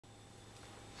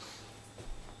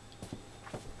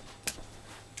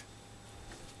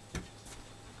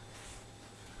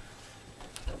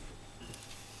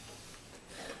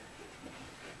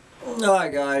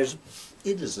Alright guys,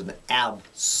 it is an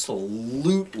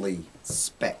absolutely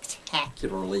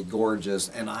spectacularly gorgeous,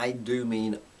 and I do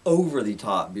mean over the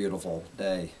top beautiful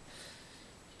day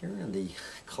here in the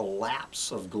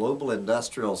collapse of global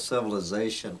industrial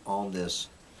civilization on this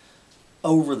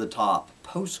over the top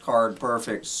postcard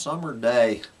perfect summer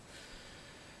day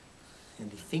in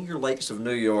the Finger Lakes of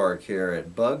New York here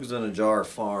at Bugs in a Jar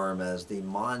Farm as the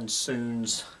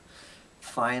monsoons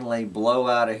finally blow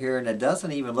out of here, and it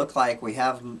doesn't even look like we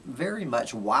have very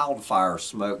much wildfire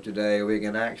smoke today. We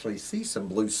can actually see some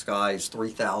blue skies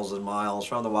 3,000 miles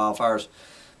from the wildfires,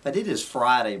 but it is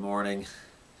Friday morning.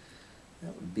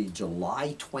 That would be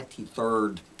July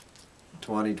 23rd,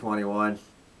 2021.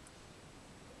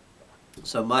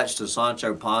 So much to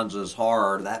Sancho Panza's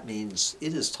horror, that means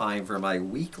it is time for my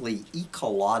weekly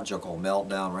ecological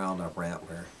meltdown roundup rant,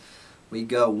 where we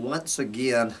go once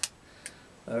again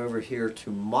over here to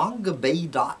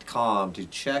mangabay.com to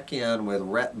check in with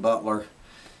Rhett Butler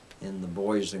and the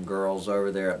boys and girls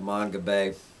over there at Manga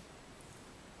Bay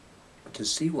to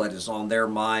see what is on their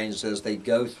minds as they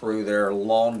go through their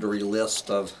laundry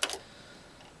list of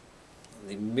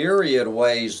the myriad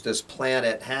ways this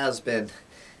planet has been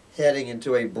heading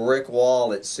into a brick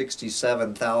wall at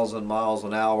 67,000 miles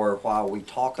an hour while we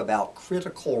talk about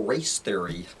critical race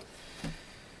theory.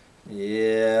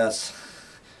 Yes.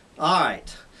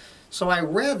 Alright, so I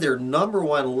read their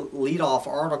 #1 lead-off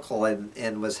article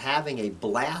and was having a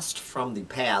blast from the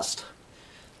past.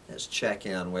 Let's check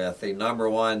in with the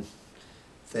 #1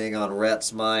 thing on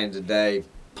Rhett's mind today.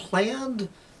 Planned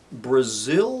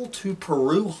Brazil to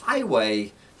Peru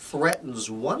highway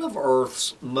threatens one of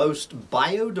Earth's most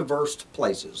biodiverse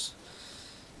places.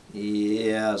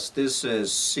 Yes, this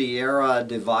is Sierra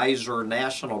Divisor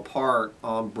National Park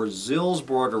on Brazil's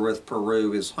border with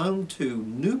Peru is home to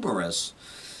numerous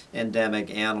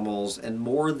endemic animals and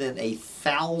more than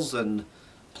 1,000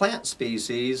 plant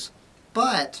species,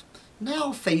 but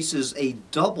now faces a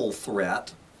double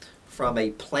threat from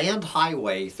a planned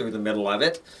highway through the middle of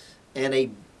it and a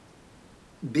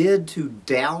bid to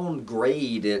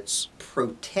downgrade its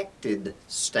protected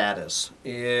status.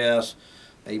 Yes,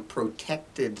 a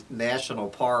protected national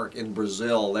park in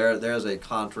Brazil. There's a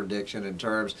contradiction in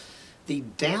terms. The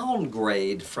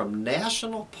downgrade from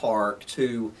national park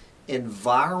to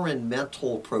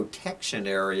environmental protection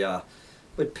area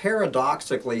would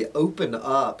paradoxically open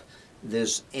up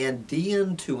this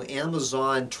Andean to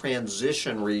Amazon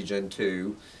transition region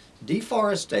to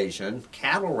deforestation,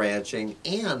 cattle ranching,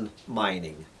 and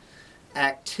mining.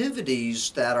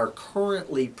 Activities that are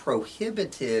currently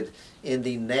prohibited in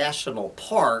the national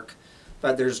park,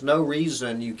 but there's no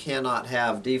reason you cannot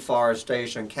have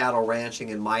deforestation, cattle ranching,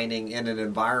 and mining in an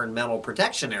environmental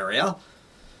protection area.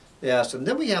 Yes, and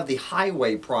then we have the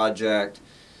highway project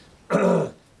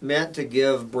meant to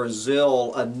give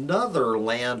Brazil another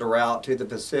land route to the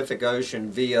Pacific Ocean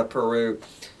via Peru,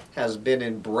 has been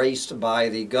embraced by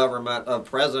the government of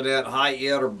President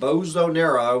Jair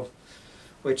Bolsonaro,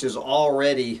 which has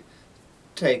already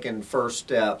taken first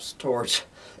steps towards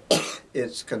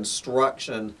its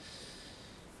construction.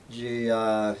 Gee,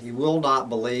 you will not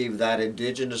believe that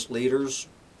indigenous leaders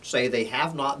say they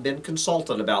have not been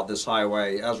consulted about this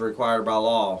highway as required by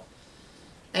law,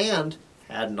 and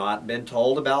had not been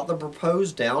told about the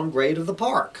proposed downgrade of the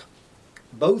park,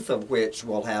 both of which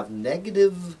will have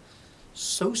negative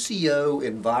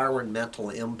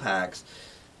socio-environmental impacts.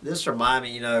 This reminds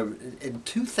me, in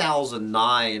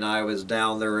 2009 I was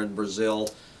down there in Brazil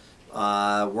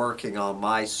working on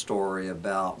my story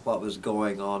about what was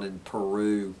going on in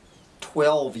Peru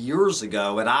 12 years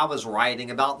ago, and I was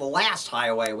writing about the last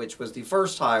highway, which was the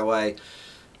first highway,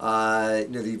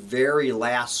 the very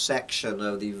last section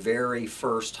of the very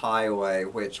first highway,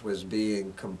 which was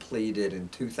being completed in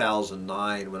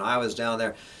 2009 when I was down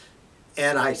there.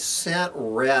 And I sent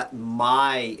Rhett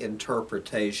my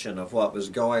interpretation of what was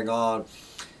going on,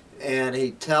 and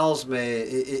he tells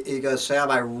me, he goes, "Sam,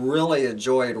 I really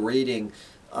enjoyed reading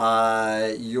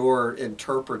your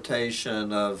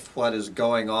interpretation of what is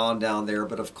going on down there,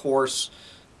 but of course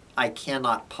I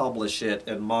cannot publish it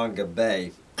in Manga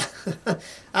Bay."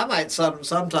 I might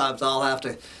sometimes I'll have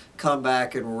to come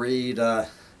back and read.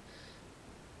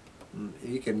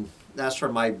 That's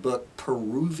from my book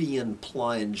Peruvian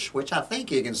Plunge, which I think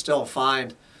you can still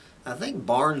find. I think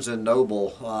Barnes and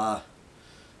Noble.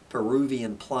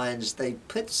 Peruvian Plunge. They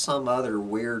put some other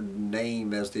weird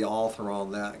name as the author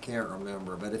on that. I can't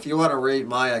remember. But if you want to read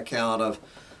my account of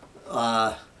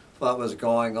what was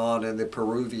going on in the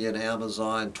Peruvian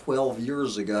Amazon 12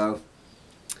 years ago.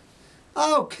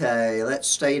 Okay, let's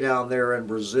stay down there in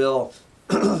Brazil.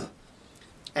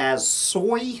 As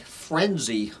soy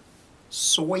frenzy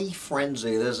Soy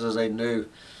frenzy. This is a new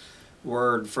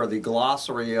word for the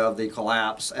glossary of the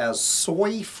collapse. As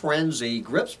soy frenzy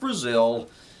grips Brazil,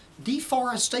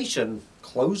 deforestation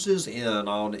closes in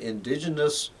on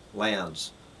indigenous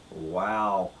lands.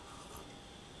 Wow.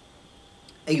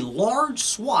 A large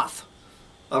swath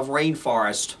of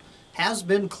rainforest has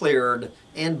been cleared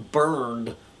and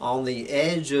burned on the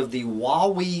edge of the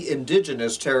Wawi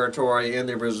indigenous territory in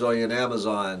the Brazilian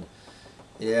Amazon.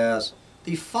 Yes,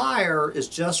 the fire is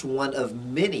just one of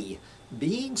many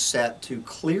being set to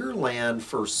clear land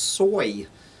for soy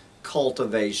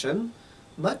cultivation,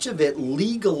 much of it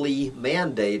legally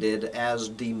mandated as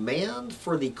demand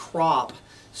for the crop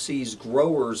sees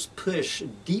growers push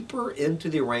deeper into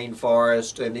the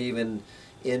rainforest and even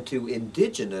into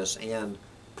indigenous and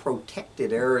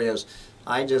protected areas.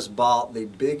 I just bought the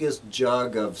biggest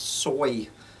jug of soy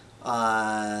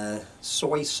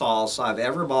sauce I've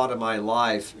ever bought in my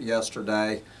life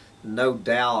yesterday. No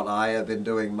doubt I have been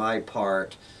doing my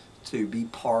part to be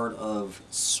part of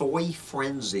soy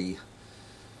frenzy.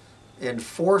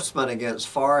 Enforcement against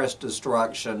forest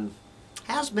destruction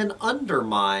has been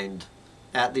undermined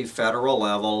at the federal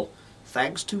level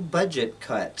thanks to budget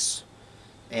cuts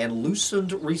and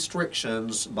loosened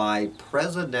restrictions by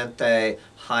Presidente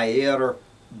Jair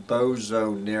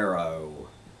Bolsonaro.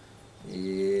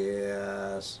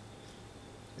 Yes.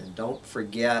 And don't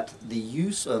forget the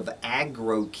use of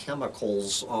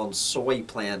agrochemicals on soy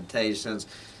plantations.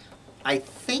 I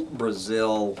think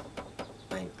Brazil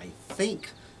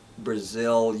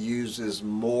uses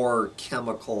more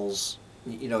chemicals,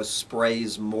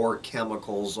 sprays more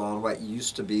chemicals on what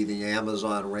used to be the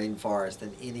Amazon rainforest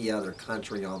than any other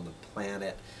country on the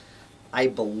planet. I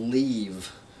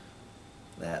believe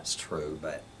that's true,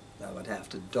 but I would have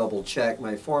to double check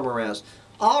my former rants.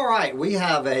 All right, we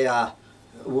have an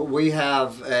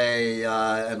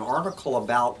article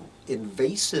about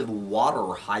invasive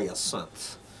water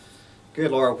hyacinth.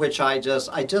 Good Lord, which I just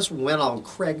went on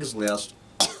Craigslist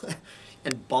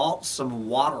and bought some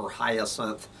water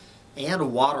hyacinth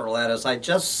and water lettuce. I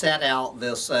just set out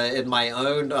this in my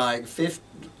own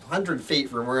 100 feet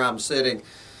from where I'm sitting.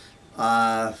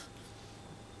 I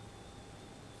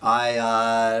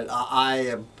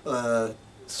am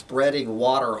spreading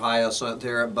water hyacinth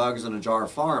here at Bugs in a Jar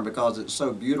Farm because it's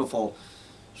so beautiful.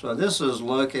 So this is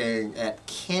looking at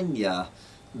Kenya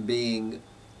being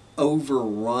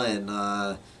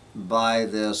overrun by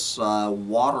this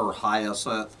water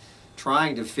hyacinth,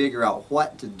 trying to figure out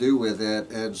what to do with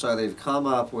it, and so they've come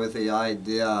up with the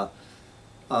idea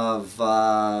of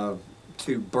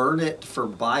to burn it for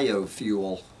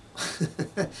biofuel.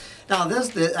 Now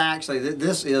this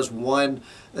is one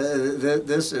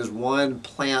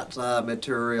plant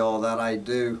material that I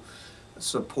do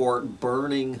support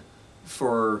burning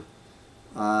for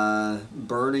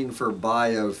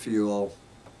biofuel.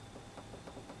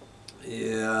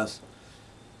 Yes.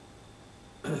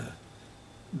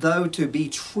 Though to be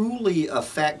truly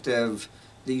effective,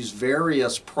 these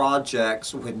various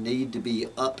projects would need to be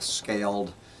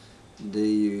upscaled. Do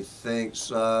you think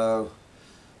so?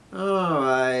 All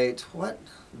right,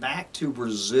 back to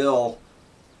Brazil.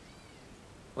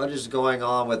 What is going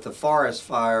on with the forest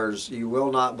fires? You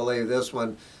will not believe this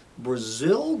one.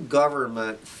 Brazil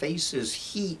government faces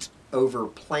heat over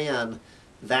plan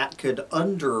that could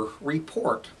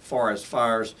under-report forest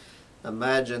fires.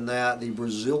 Imagine that, the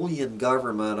Brazilian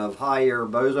government of Jair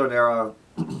Bolsonaro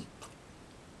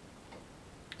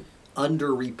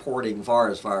under-reporting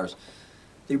forest fires.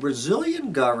 The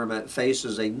Brazilian government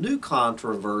faces a new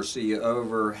controversy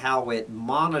over how it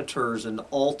monitors and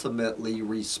ultimately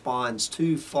responds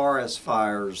to forest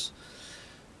fires.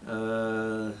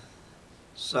 So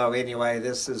anyway,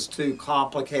 this is too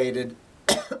complicated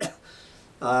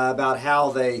about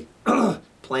how they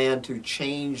plan to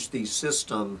change the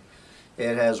system.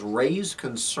 It has raised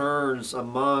concerns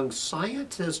among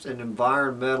scientists and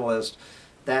environmentalists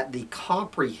that the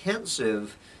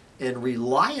comprehensive and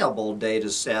reliable data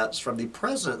sets from the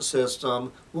present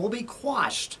system will be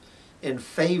quashed in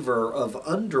favor of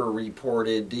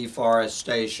underreported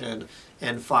deforestation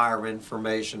and fire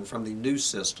information from the new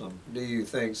system. Do you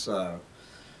think so?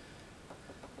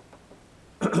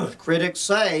 Critics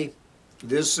say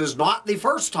this is not the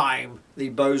first time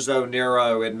the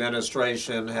Bolsonaro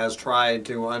administration has tried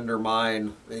to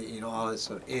undermine, all this.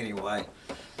 Anyway,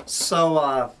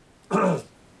 so,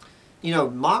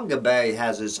 Manga Bay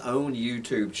has its own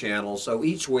YouTube channel, so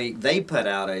each week they put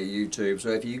out a YouTube. So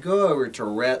if you go over to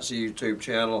Rhett's YouTube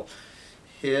channel,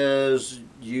 his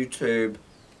YouTube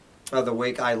of the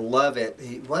week, I love it.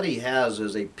 What he has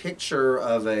is a picture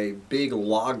of a big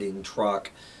logging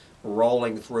truck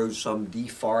rolling through some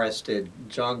deforested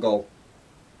jungle.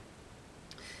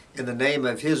 And the name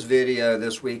of his video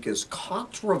this week is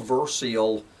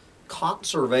Controversial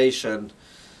Conservation,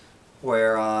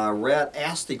 where Rhett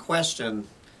asked the question,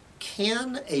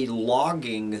 can a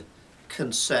logging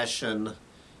concession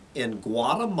in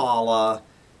Guatemala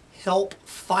help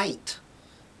fight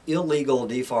illegal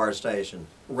deforestation?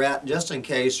 Rhett, just in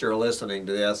case you're listening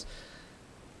to this,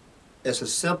 it's a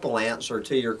simple answer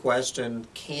to your question.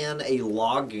 Can a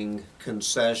logging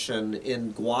concession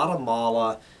in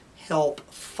Guatemala help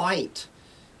fight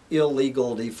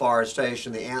illegal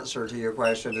deforestation? The answer to your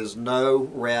question is no,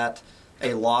 Rhett.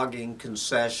 A logging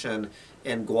concession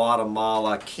in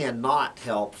Guatemala cannot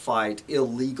help fight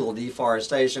illegal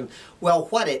deforestation. Well,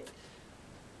 what it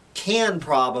can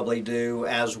probably do,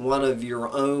 as one of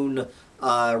your own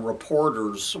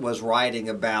reporters was writing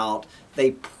about,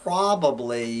 they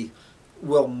probably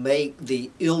will make the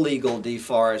illegal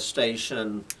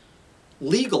deforestation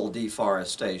legal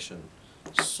deforestation.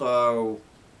 So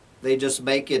they just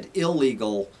make it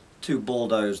illegal to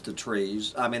bulldoze the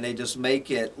trees. I mean, they just make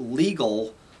it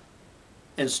legal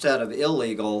instead of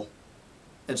illegal,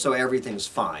 and so everything's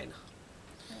fine.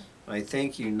 I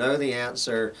think you know the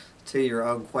answer to your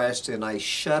own question. I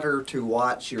shudder to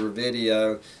watch your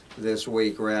video this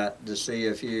week, Rhett, to see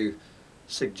if you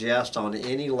suggest on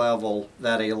any level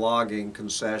that a logging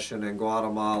concession in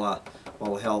Guatemala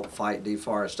will help fight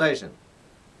deforestation.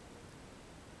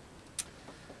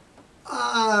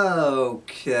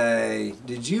 Okay,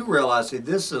 did you realize, see,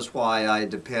 this is why I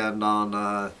depend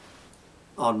on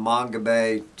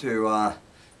Mongabay to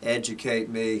educate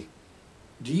me.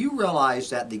 Do you realize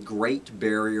that the Great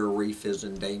Barrier Reef is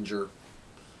in danger?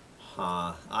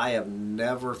 I have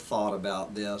never thought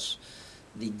about this.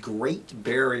 The Great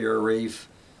Barrier Reef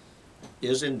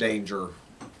is in danger.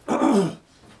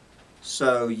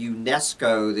 So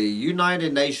UNESCO, the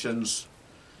United Nations,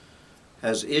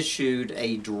 has issued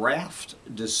a draft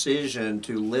decision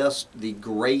to list the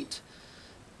Great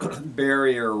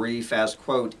Barrier Reef as,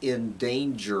 quote, in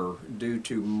danger due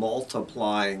to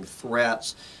multiplying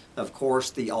threats. Of course,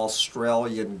 the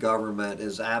Australian government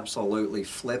is absolutely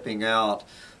flipping out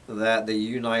that the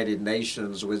United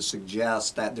Nations would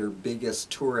suggest that their biggest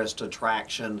tourist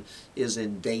attraction is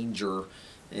in danger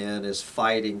and is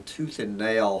fighting tooth and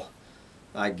nail.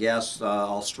 I guess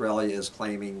Australia is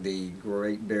claiming the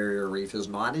Great Barrier Reef is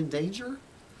not in danger.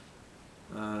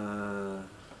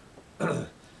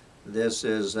 This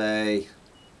is a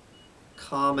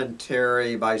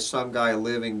commentary by some guy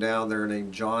living down there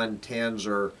named John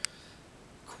Tanzer.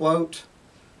 Quote,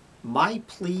 "My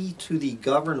plea to the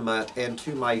government and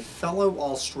to my fellow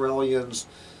Australians,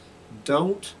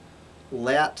 don't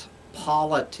let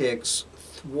politics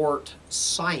thwart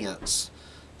science.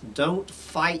 Don't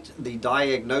fight the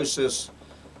diagnosis,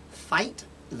 fight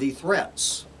the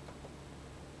threats."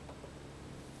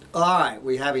 All right,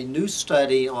 we have a new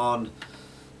study on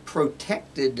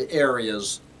protected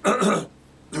areas.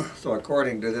 So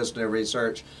according to this new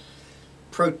research,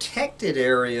 protected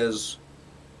areas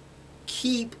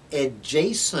keep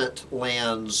adjacent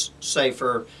lands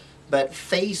safer, but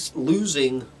face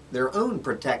losing their own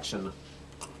protection.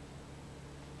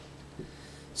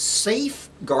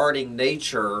 Safeguarding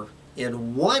nature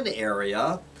in one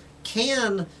area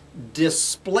can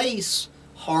displace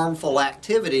harmful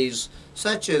activities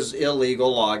such as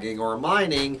illegal logging or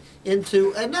mining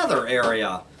into another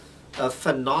area, a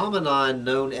phenomenon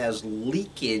known as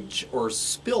leakage or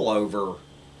spillover.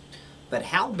 But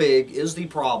how big is the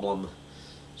problem?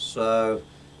 So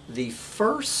the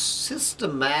first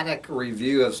systematic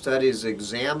review of studies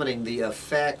examining the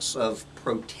effects of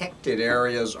protected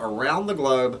areas around the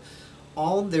globe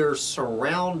on their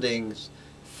surroundings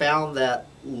found that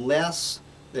less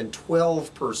than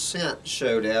 12%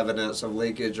 showed evidence of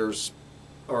leakage or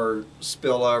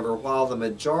spillover, while the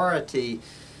majority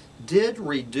did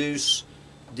reduce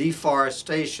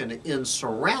deforestation in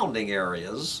surrounding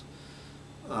areas.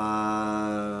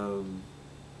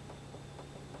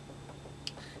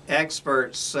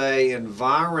 Experts say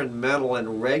environmental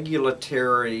and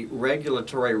regulatory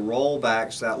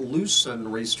rollbacks that loosen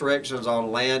restrictions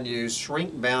on land use,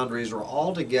 shrink boundaries, or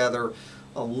altogether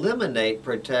eliminate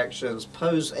protections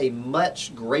pose a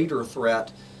much greater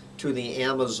threat to the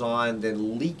Amazon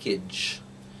than leakage.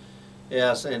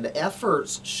 Yes, and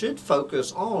efforts should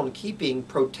focus on keeping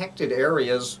protected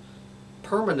areas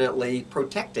permanently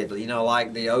protected. You know,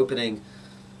 like the opening,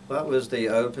 what was the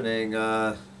opening,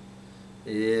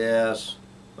 yes,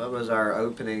 what was our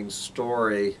opening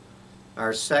story?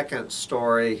 Our second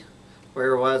story,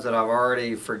 where was it? I've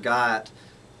already forgot.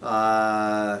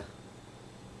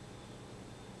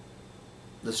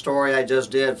 The story I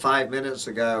just did 5 minutes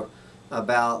ago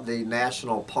about the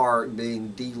national park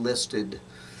being delisted.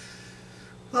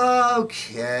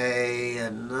 Okay,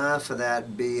 enough of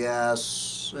that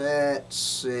BS. Let's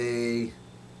see.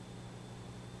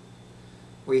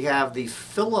 We have the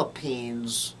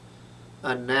Philippines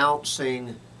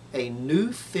announcing a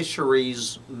new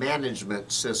fisheries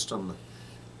management system.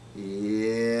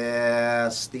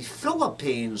 Yes, the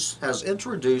Philippines has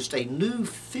introduced a new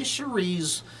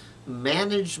fisheries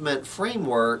management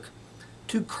framework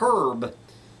to curb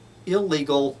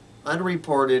illegal,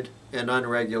 unreported, and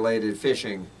unregulated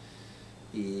fishing.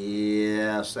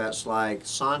 Yes, that's like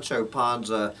Sancho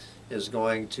Panza is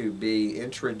going to be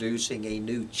introducing a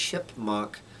new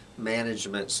chipmunk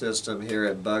management system here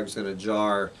at Bugs in a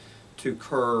Jar to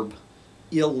curb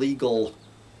illegal,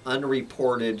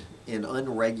 unreported, and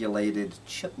unregulated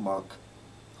chipmunk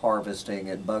harvesting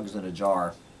at Bugs in a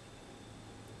Jar.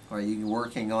 Are you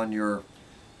working on your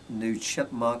new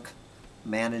chipmunk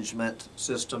management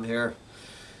system here?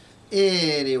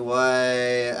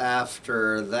 Anyway,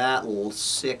 after that little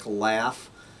sick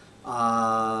laugh,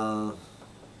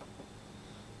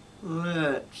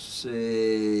 let's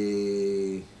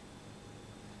see.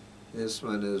 This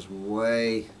one is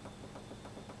way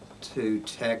too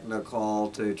technical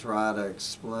to try to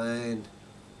explain.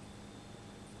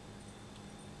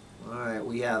 Alright,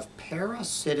 we have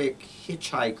parasitic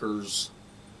hitchhikers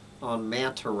on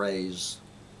manta rays.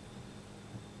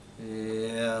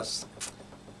 Yes.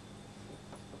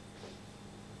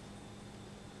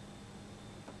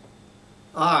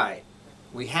 Alright,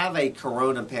 we have a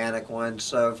Corona Panic one,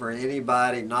 so for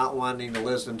anybody not wanting to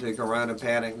listen to Corona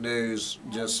Panic news,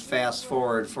 just fast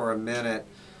forward for a minute.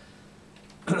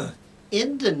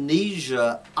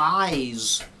 Indonesia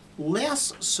eyes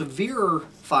less severe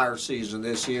fire season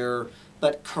this year,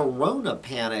 but Corona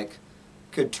Panic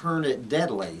could turn it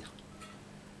deadly.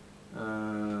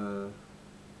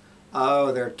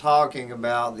 Oh, they're talking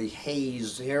about the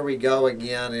haze. Here we go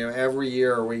again. You know, every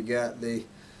year we get the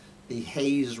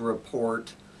haze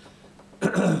report.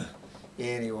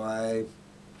 Anyway,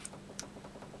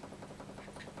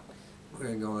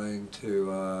 we're going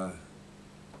to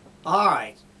all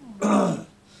right.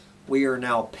 We are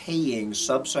now paying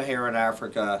sub-Saharan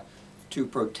Africa to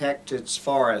protect its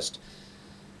forest.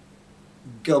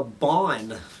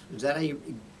 Gabon,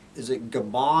 is it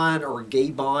Gabon or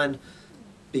Gabon,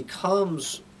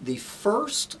 becomes the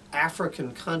first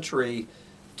African country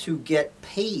to get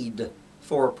paid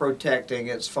for protecting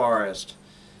its forest.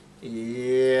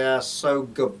 Yeah, so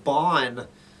Gabon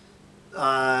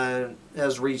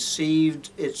has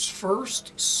received its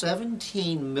first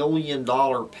 $17 million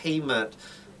payment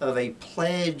of a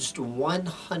pledged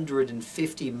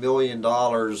 $150 million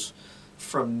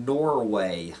from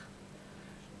Norway.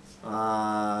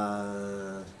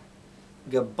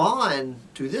 Gabon,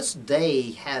 to this day,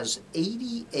 has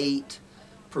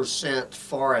 88%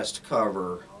 forest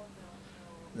cover.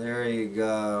 There you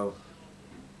go.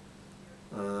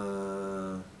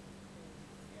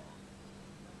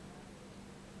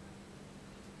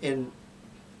 And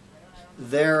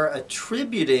they're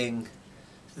attributing,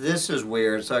 this is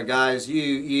weird, so guys,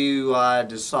 you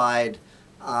decide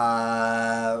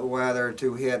whether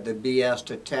to hit the BS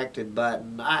detected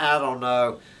button. I don't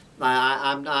know.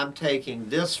 I'm taking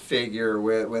this figure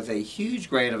with a huge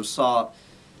grain of salt.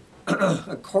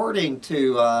 According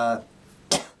to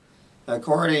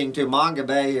Manga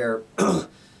Bay here,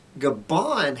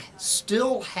 Gabon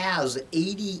still has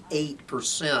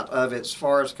 88% of its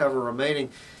forest cover remaining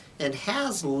and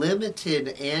has limited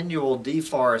annual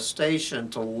deforestation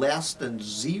to less than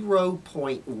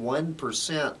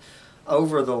 0.1%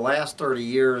 over the last 30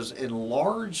 years, in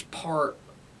large part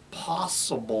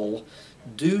possible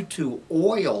due to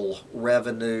oil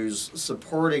revenues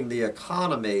supporting the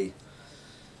economy.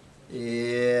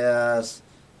 Yes.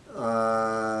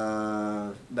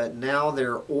 But now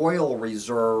their oil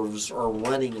reserves are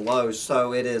running low,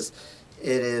 so it is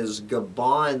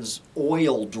Gabon's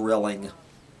oil drilling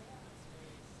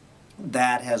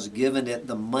that has given it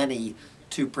the money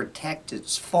to protect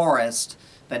its forest,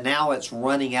 but now it's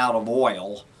running out of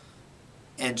oil.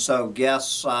 And so guess,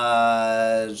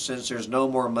 since there's no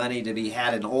more money to be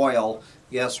had in oil,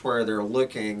 guess where they're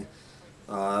looking?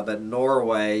 But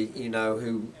Norway, you know,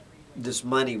 who this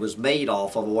money was made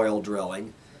off of oil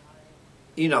drilling,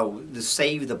 you know, to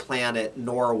save the planet,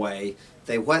 Norway,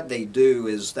 what they do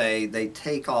is they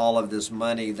take all of this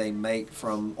money they make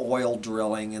from oil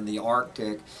drilling in the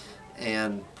Arctic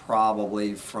and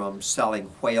probably from selling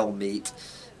whale meat,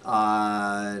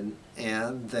 and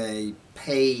they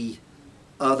pay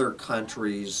other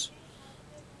countries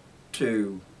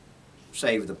to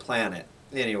save the planet.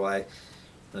 Anyway,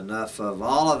 enough of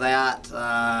all of that.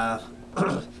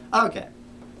 Okay.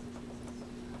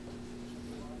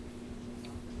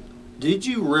 Did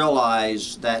you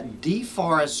realize that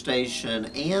deforestation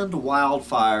and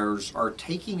wildfires are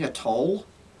taking a toll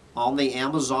on the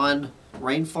Amazon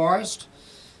rainforest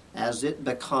as it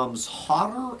becomes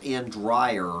hotter and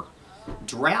drier?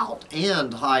 Drought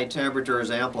and high temperatures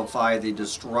amplify the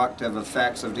destructive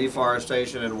effects of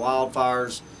deforestation and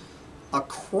wildfires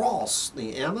across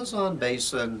the Amazon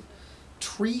basin.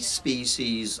 Tree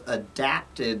species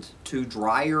adapted to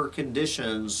drier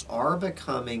conditions are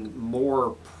becoming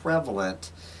more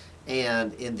prevalent,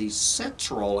 and in the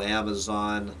central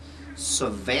Amazon,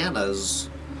 savannas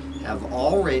have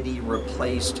already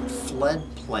replaced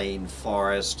floodplain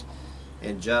forest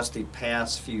in just the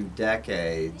past few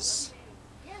decades.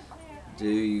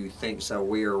 Do you think so?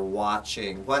 We are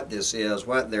watching what this is,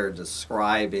 what they're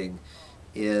describing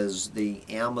is the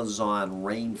Amazon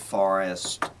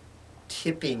rainforest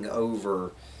tipping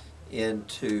over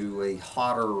into a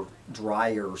hotter,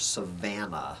 drier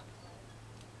savanna.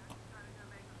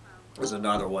 There's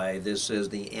another way. This is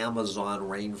the Amazon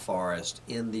rainforest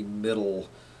in the middle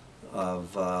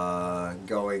of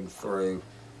going through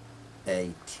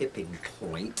a tipping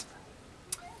point.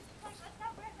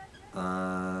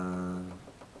 What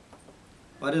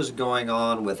is going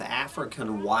on with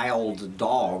African wild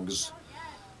dogs?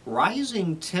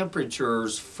 Rising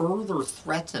temperatures further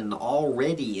threaten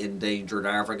already endangered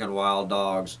African wild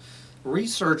dogs.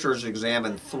 Researchers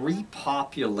examined 3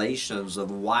 populations of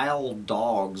wild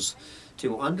dogs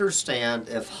to understand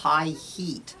if high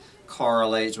heat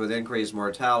correlates with increased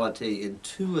mortality. In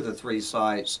 2 of the 3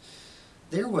 sites,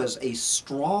 there was a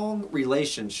strong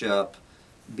relationship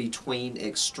between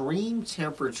extreme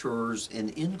temperatures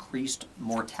and increased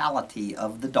mortality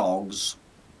of the dogs.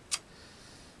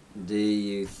 Do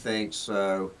you think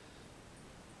so?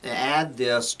 Add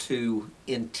this to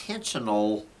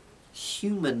intentional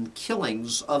human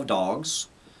killings of dogs,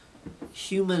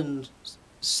 humans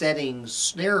setting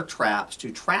snare traps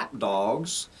to trap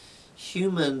dogs,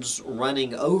 humans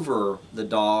running over the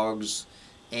dogs,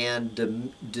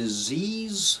 and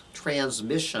disease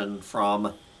transmission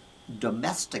from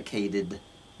domesticated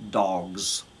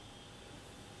dogs.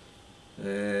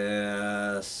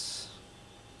 Yes.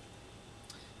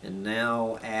 And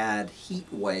now add heat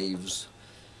waves.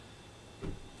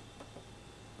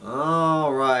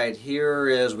 All right, here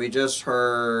is, we just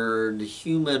heard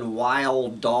human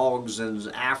wild dogs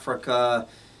in Africa.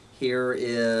 Here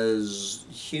is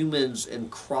humans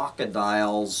and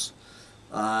crocodiles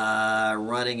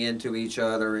running into each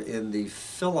other in the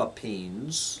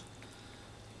Philippines.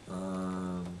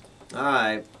 All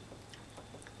right,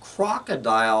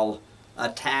 crocodile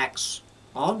attacks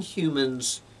on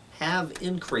humans have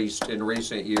increased in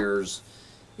recent years,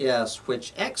 yes,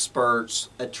 which experts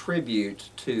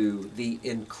attribute to the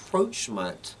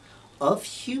encroachment of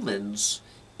humans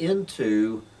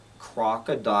into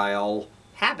crocodile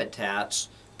habitats,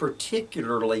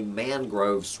 particularly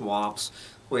mangrove swamps,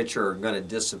 which are going to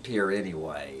disappear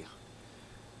anyway.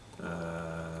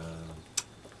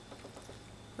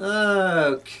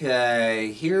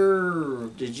 Okay,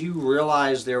 here, did you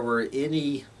realize there were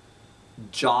any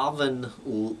Javan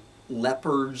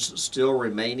leopards still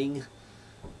remaining?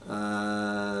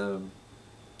 The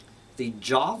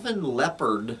Javan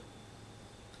leopard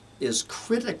is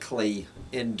critically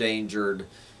endangered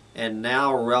and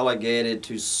now relegated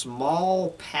to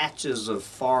small patches of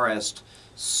forest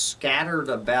scattered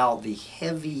about the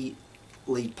heavily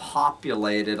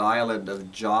populated island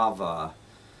of Java.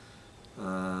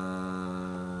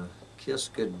 Kiss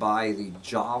goodbye, the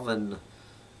Javan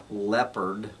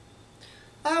leopard.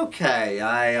 Okay,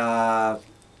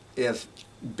 if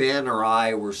Ben or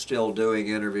I were still doing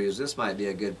interviews, this might be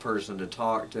a good person to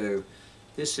talk to.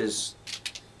 This is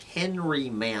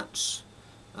Henry Mance.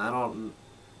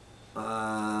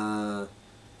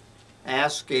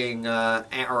 Asking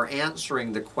or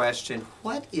answering the question,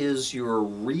 what is your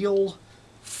real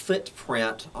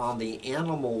footprint on the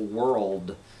animal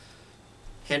world?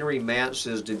 Henry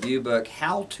Mance's debut book,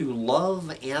 How to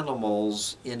Love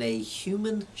Animals in a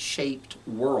Human-Shaped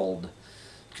World,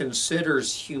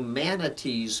 considers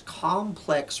humanity's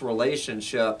complex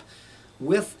relationship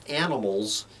with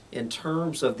animals in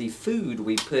terms of the food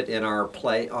we put in our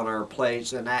on our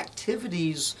plates and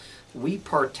activities we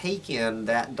partake in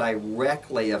that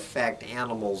directly affect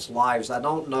animals' lives. I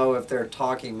don't know if they're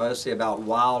talking mostly about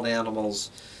wild animals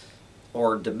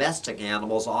or domestic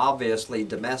animals. Obviously,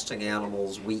 domestic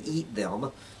animals, we eat them,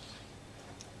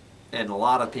 and a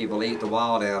lot of people eat the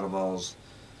wild animals.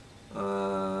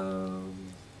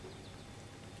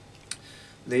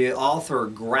 The author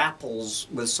grapples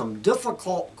with some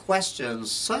difficult questions,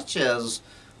 such as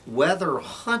whether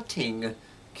hunting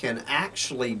can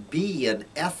actually be an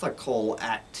ethical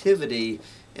activity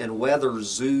and whether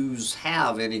zoos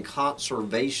have any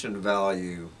conservation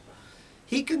value.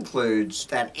 He concludes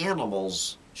that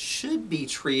animals should be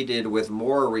treated with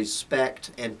more respect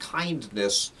and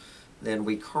kindness than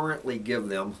we currently give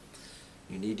them.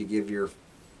 You need to give your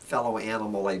fellow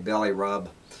animal a belly rub.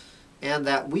 And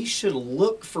that we should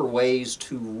look for ways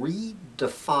to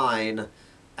redefine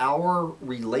our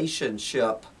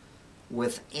relationship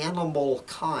with animal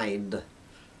kind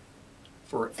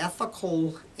for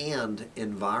ethical and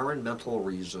environmental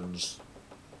reasons.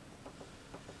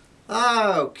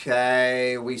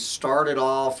 Okay, we started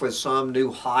off with some new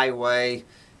highway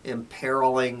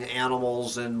imperiling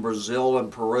animals in Brazil and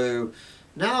Peru.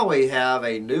 Now we have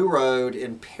a new road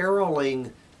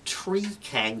imperiling tree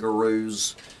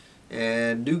kangaroos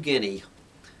in New Guinea.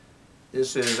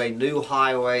 This is a new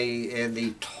highway in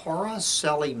the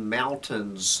Toroseli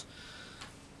Mountains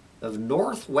of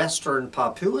northwestern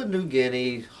Papua New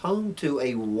Guinea, home to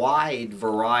a wide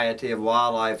variety of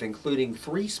wildlife, including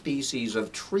 3 species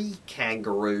of tree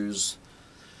kangaroos.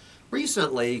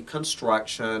 Recently,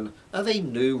 construction of a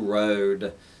new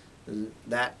road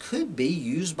that could be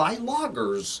used by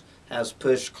loggers has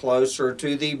pushed closer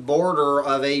to the border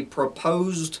of a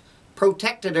proposed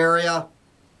protected area.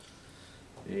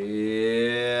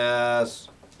 Yes.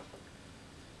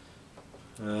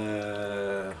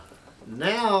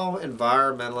 Now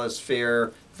environmentalists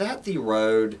fear that the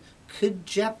road could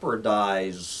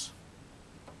jeopardize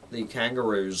the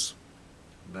kangaroos.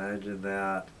 Imagine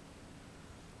that.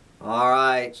 All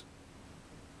right.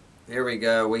 Here we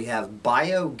go. We have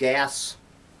biogas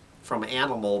from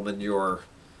animal manure.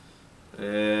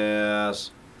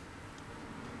 Yes.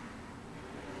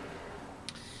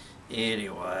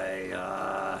 Anyway,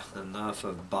 enough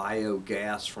of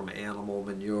biogas from animal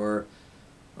manure.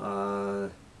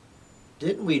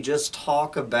 Didn't we just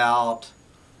talk about...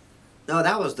 No,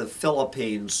 that was the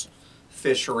Philippines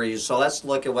fisheries. So let's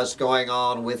look at what's going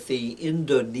on with the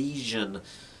Indonesian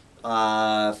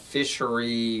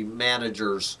fishery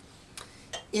managers.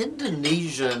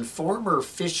 Indonesian former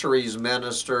fisheries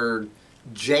minister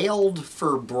jailed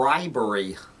for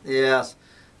bribery. Yes,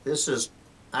 this is...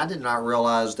 I did not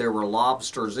realize there were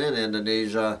lobsters in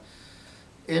Indonesia.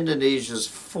 Indonesia's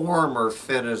former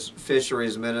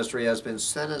fisheries ministry has been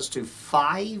sentenced to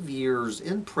 5 years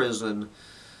in prison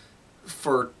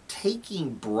for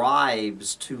taking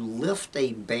bribes to lift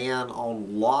a ban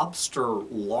on lobster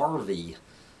larvae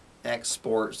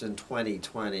exports in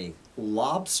 2020.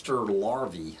 Lobster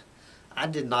larvae. I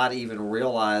did not even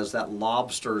realize that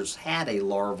lobsters had a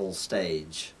larval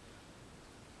stage.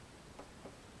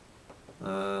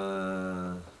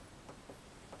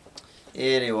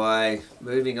 Anyway,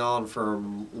 moving on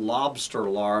from lobster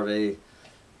larvae.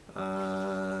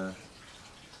 Okay,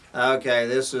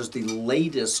 this is the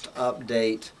latest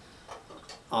update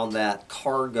on that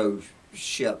cargo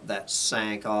ship that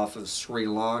sank off of Sri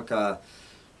Lanka.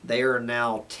 They are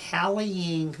now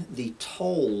tallying the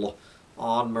toll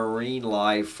on marine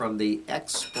life from the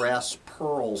Express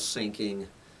Pearl sinking.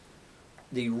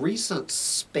 The recent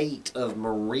spate of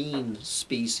marine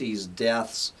species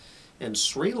deaths in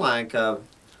Sri Lanka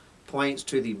points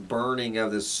to the burning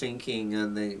of the sinking,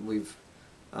 and the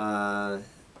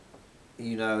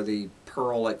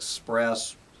Pearl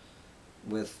Express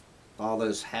with all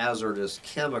those hazardous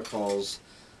chemicals.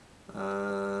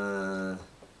 No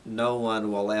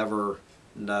one will ever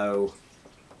know,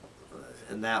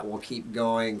 and that will keep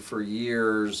going for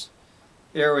years.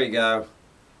 Here we go.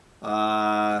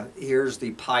 Here's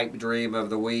the pipe dream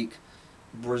of the week.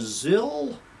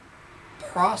 Brazil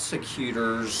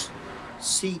prosecutors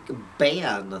seek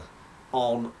ban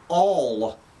on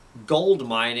all gold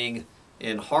mining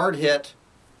in hard-hit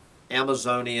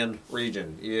Amazonian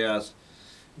region. Yes.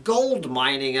 Gold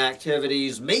mining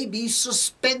activities may be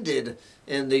suspended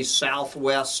in the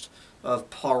southwest of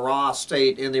Pará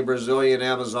state in the Brazilian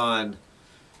Amazon.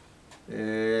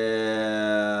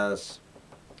 Yes.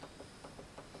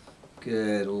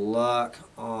 Good luck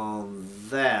on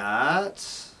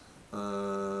that.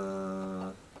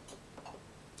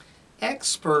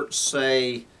 Experts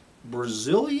say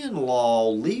Brazilian law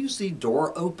leaves the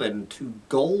door open to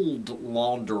gold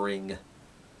laundering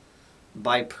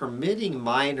by permitting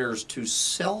miners to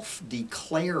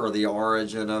self-declare the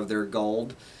origin of their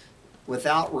gold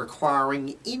without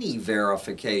requiring any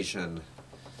verification.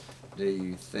 Do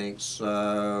you think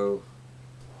so?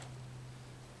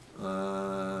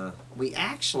 We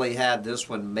actually had this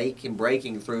one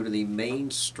breaking through to the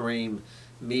mainstream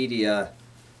media.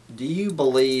 Do you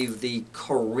believe the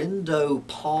Corindo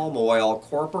Palm Oil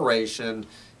Corporation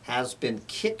has been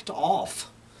kicked off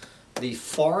the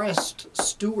Forest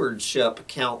Stewardship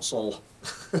Council.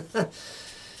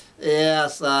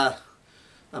 Yes,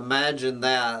 imagine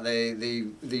that,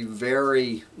 the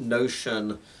very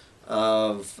notion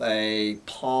of a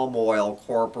palm oil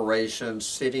corporation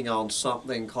sitting on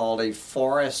something called a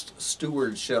Forest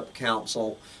Stewardship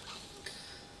Council.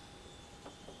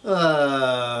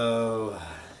 Oh,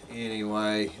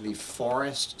 anyway, the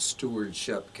Forest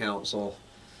Stewardship Council.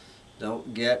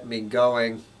 Don't get me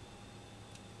going.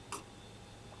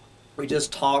 We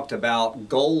just talked about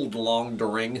gold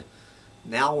laundering.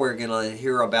 Now we're going to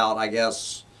hear about, I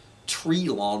guess, tree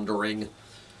laundering.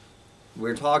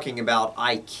 We're talking about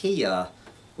IKEA,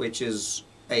 which is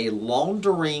a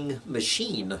laundering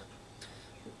machine.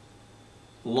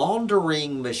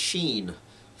 Laundering machine.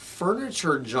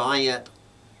 Furniture giant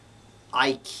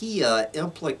IKEA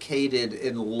implicated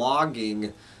in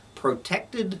logging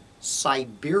protected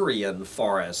Siberian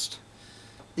forest.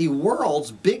 The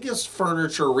world's biggest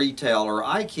furniture retailer,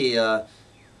 IKEA,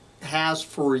 has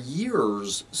for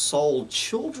years sold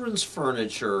children's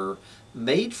furniture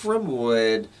made from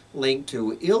wood linked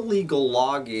to illegal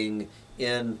logging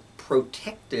in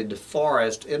protected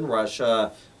forest in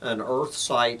Russia, an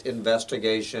Earthsite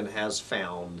investigation has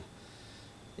found.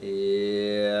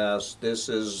 Yes, this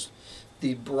is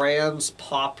the brand's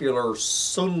popular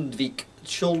Sundvik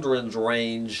children's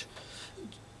range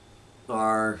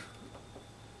are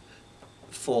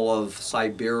full of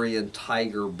Siberian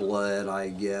tiger blood, I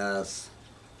guess.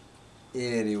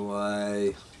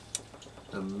 Anyway,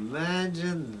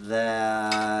 imagine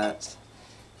that.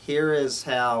 Here is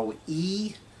how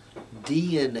eDNA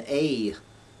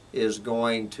is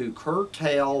going to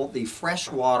curtail the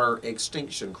freshwater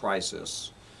extinction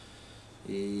crisis.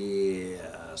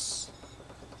 Yes.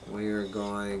 We are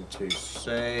going to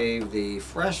save the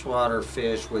freshwater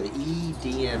fish with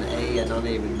eDNA. I don't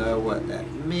even know what that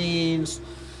means.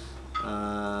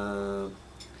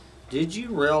 Did you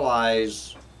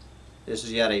realize, this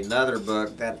is yet another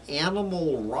book, that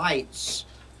animal rights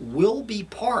will be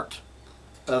part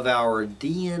of our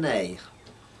DNA?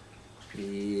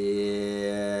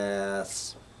 Yes.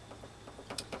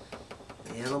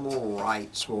 Animal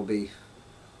rights will be,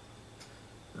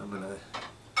 I'm going to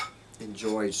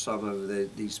enjoy some of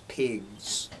these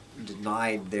pigs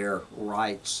denied their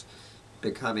rights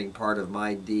becoming part of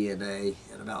my DNA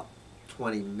in about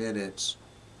 20 minutes.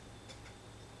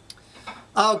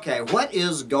 Okay, what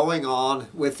is going on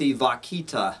with the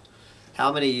vaquita?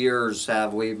 How many years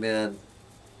have we been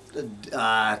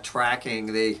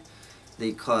tracking the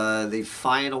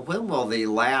final? When will the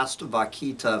last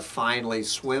vaquita finally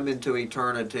swim into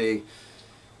eternity?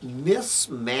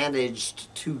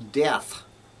 Mismanaged to death.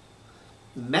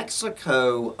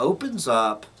 Mexico opens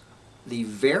up the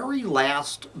very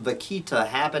last vaquita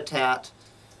habitat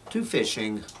to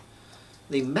fishing.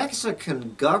 The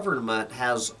Mexican government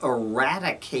has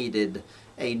eradicated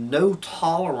a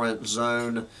no-tolerance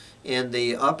zone in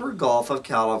the upper Gulf of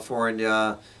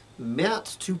California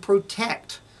meant to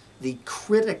protect the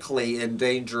critically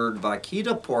endangered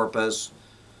vaquita porpoise.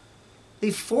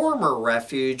 The former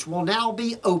refuge will now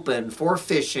be open for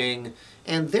fishing,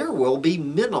 and there will be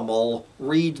minimal,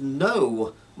 read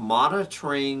no,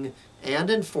 monitoring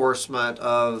and enforcement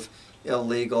of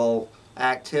illegal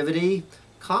activity.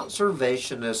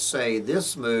 Conservationists say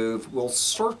this move will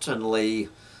certainly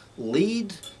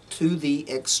lead to the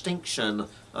extinction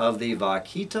of the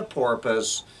vaquita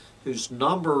porpoise, whose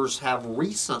numbers have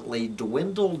recently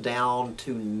dwindled down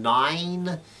to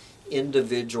 9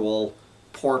 individual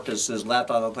porpoises left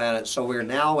on the planet. So we're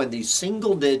now in the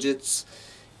single digits,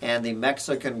 and the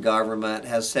Mexican government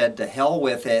has said to hell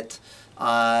with it.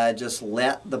 Just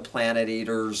let the planet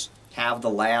eaters have the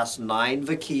last 9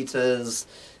 vaquitas.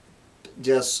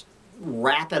 Just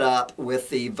wrap it up with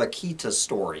the vaquita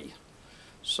story.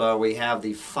 So we have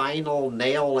the final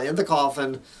nail in the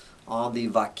coffin on the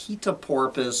vaquita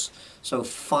porpoise. So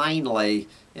finally,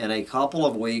 in a couple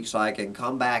of weeks, I can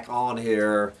come back on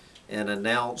here and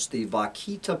announce the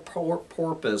vaquita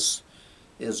porpoise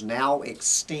is now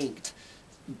extinct.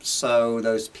 So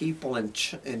those people in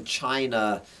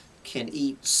China can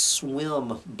eat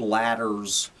swim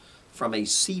bladders from a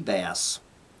sea bass,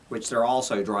 which they're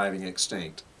also driving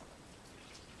extinct.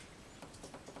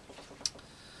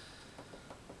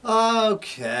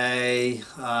 Okay,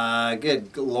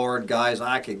 good Lord, guys,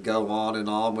 I could go on and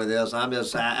on with this. I'm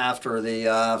just after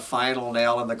the final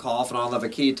nail in the coffin on the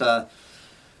vaquita.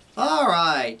 All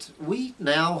right, we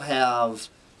now have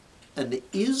an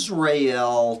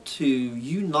Israel to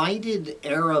United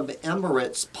Arab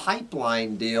Emirates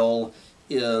pipeline deal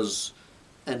is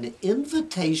an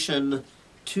invitation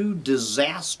to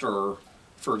disaster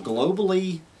for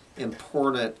globally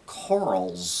important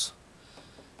corals.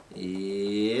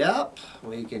 Yep,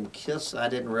 we can kiss. I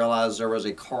didn't realize there was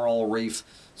a coral reef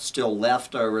still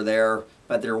left over there,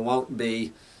 but there won't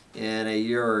be in a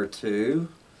year or two.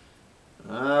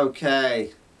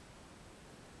 Okay.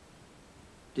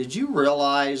 Did you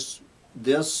realize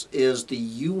this is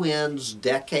the UN's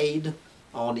decade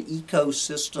on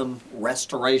ecosystem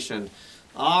restoration?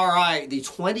 All right, the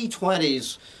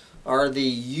 2020s are the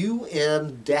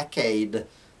UN decade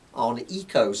on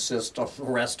ecosystem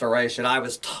restoration. I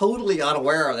was totally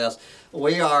unaware of this.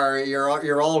 We are,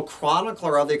 your old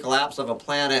chronicler of the collapse of a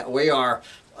planet, we are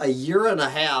a year and a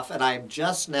half, and I'm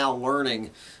just now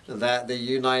learning that the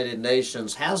United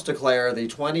Nations has declared the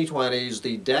 2020s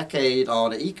the decade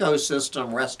on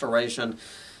ecosystem restoration,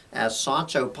 as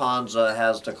Sancho Panza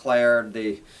has declared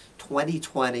the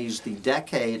 2020s the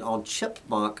decade on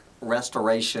chipmunk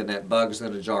restoration at Bugs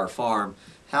in a Jar Farm.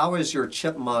 How is your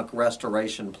chipmunk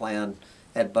restoration plan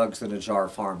at Bugs in a Jar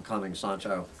Farm coming,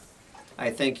 Sancho? I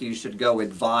think you should go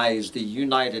advise the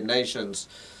United Nations.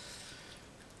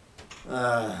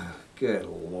 Good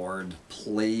Lord,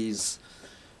 please.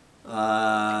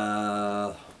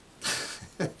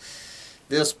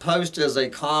 This post is a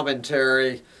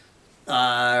commentary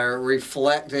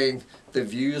reflecting the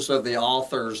views of the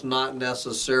authors, not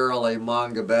necessarily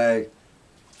Manga Bay.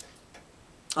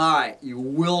 All right, you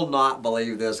will not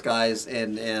believe this, guys,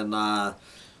 and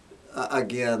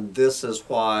again, this is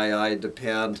why I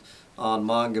depend on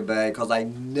Manga Bay, because I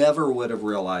never would have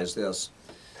realized this.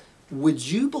 Would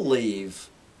you believe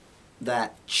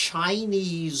that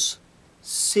Chinese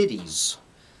cities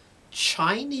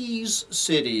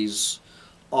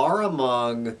are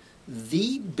among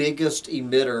the biggest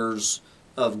emitters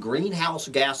of greenhouse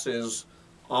gases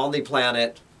on the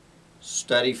planet?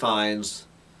 Study finds.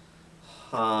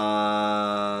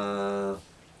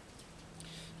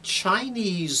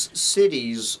 Chinese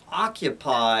cities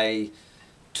occupy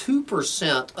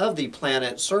 2% of the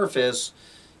planet's surface,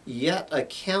 yet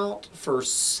account for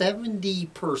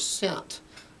 70%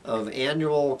 of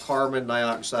annual carbon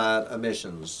dioxide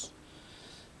emissions.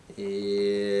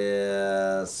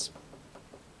 Yes.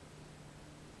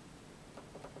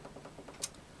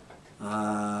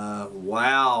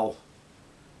 Wow.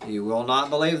 You will not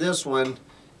believe this one.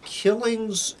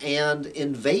 Killings and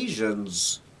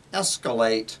invasions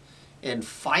escalate in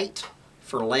fight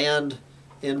for land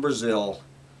in Brazil.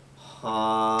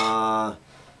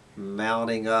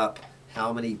 Mounting up.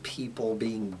 How many people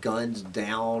being gunned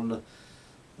down?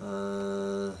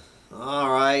 All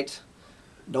right.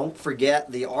 Don't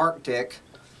forget the Arctic.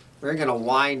 We're going to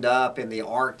wind up in the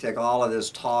Arctic, all of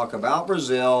this talk about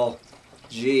Brazil.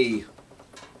 Gee,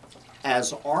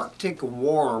 as Arctic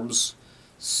warms,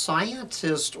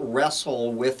 scientists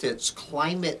wrestle with its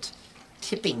climate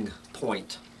tipping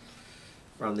point.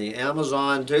 From the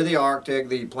Amazon to the Arctic,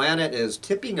 the planet is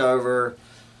tipping over.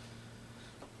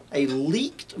 A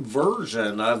leaked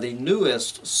version of the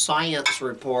newest science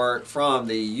report from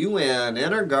the UN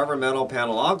Intergovernmental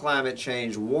Panel on Climate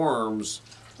Change warns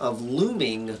of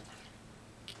looming,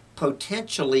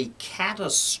 potentially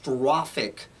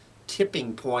catastrophic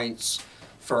tipping points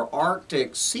for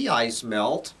Arctic sea ice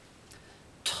melt,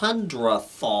 tundra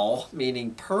thaw,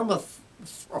 meaning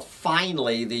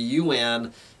finally the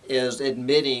UN is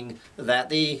admitting that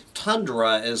the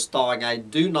tundra is thawing. I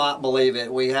do not believe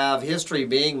it. We have history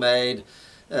being made,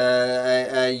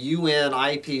 a UN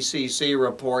IPCC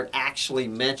report actually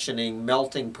mentioning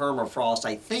melting permafrost,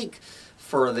 I think,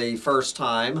 for the first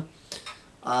time.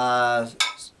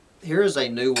 Here's a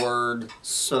new word,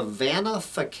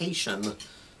 savannification.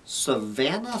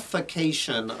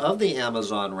 Savannification of the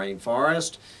Amazon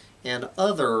rainforest and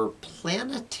other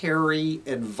planetary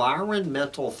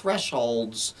environmental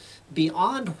thresholds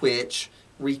beyond which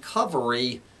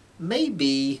recovery may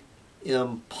be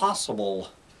impossible.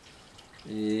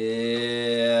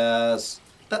 Yes.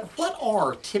 But what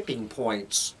are tipping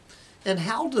points? And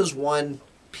how does one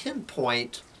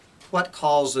pinpoint what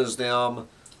causes them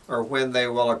or when they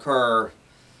will occur?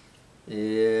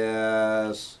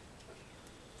 Yes.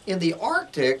 In the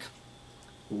Arctic,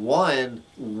 one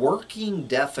working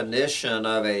definition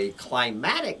of a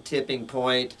climatic tipping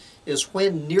point is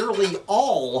when nearly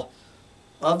all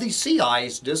of the sea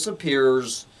ice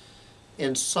disappears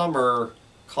in summer,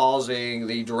 causing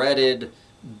the dreaded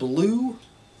blue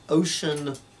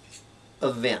ocean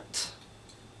event.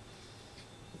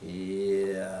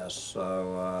 Yeah,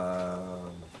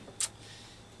 so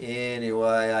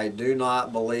anyway, I do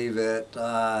not believe it.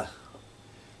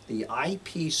 The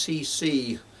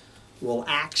IPCC will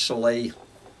actually,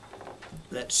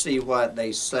 let's see what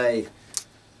they say.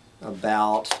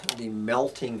 about the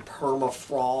melting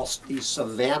permafrost, the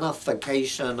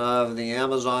savannification of the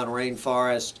Amazon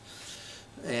rainforest,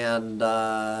 and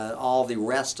all the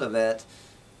rest of it.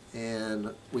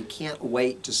 And we can't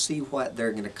wait to see what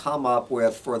they're going to come up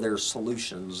with for their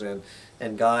solutions.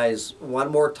 And guys, one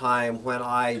more time, when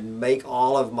I make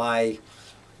all of my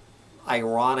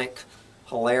ironic,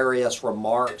 hilarious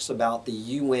remarks about the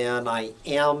UN, I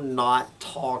am not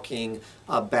talking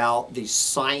about the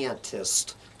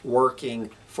scientists working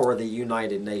for the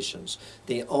United Nations.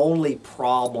 The only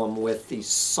problem with the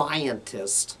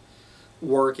scientists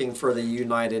working for the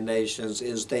United Nations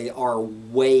is they are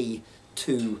way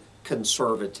too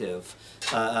conservative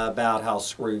about how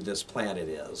screwed this planet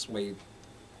is. We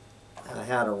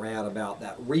had a rant about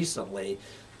that recently,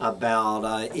 about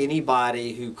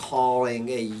anybody who calling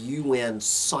a UN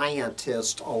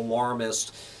scientist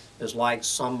alarmist is like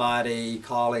somebody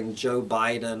calling Joe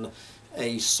Biden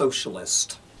a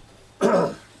socialist.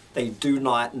 They do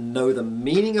not know the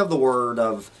meaning of the word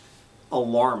of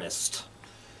alarmist.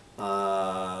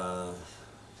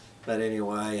 But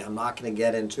anyway, I'm not going to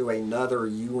get into another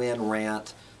UN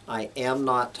rant. I am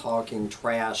not talking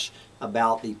trash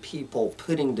about the people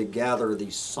putting together the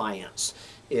science.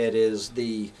 It is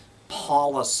the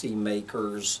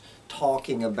policymakers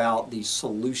talking about the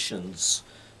solutions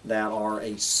that are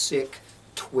a sick,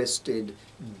 twisted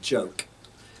joke.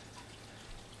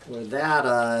 With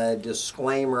that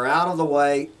disclaimer out of the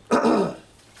way, I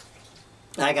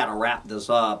got to wrap this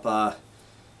up.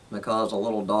 Because a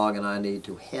little dog and I need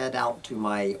to head out to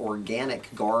my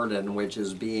organic garden, which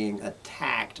is being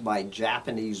attacked by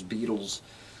Japanese beetles.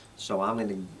 So I'm going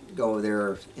to go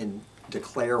there and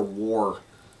declare war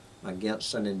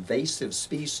against an invasive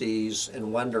species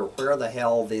and wonder where the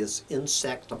hell this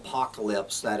insect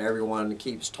apocalypse that everyone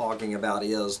keeps talking about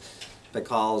is.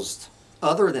 Because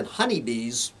other than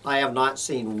honeybees, I have not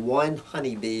seen one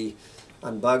honeybee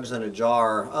on Bugs in a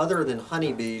Jar. Other than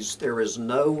honeybees, there is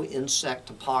no insect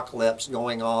apocalypse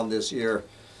going on this year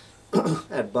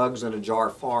at Bugs in a Jar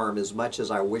Farm, as much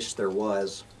as I wish there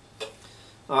was.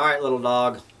 All right, little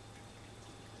dog,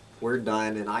 we're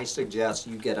done, and I suggest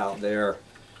you get out there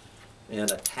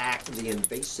and attack the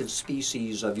invasive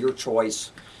species of your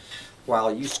choice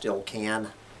while you still can.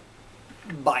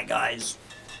 Bye, guys.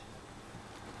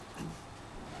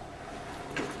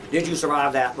 Did you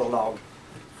survive that, little dog?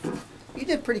 You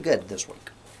did pretty good this week.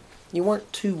 You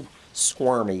weren't too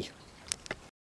squirmy.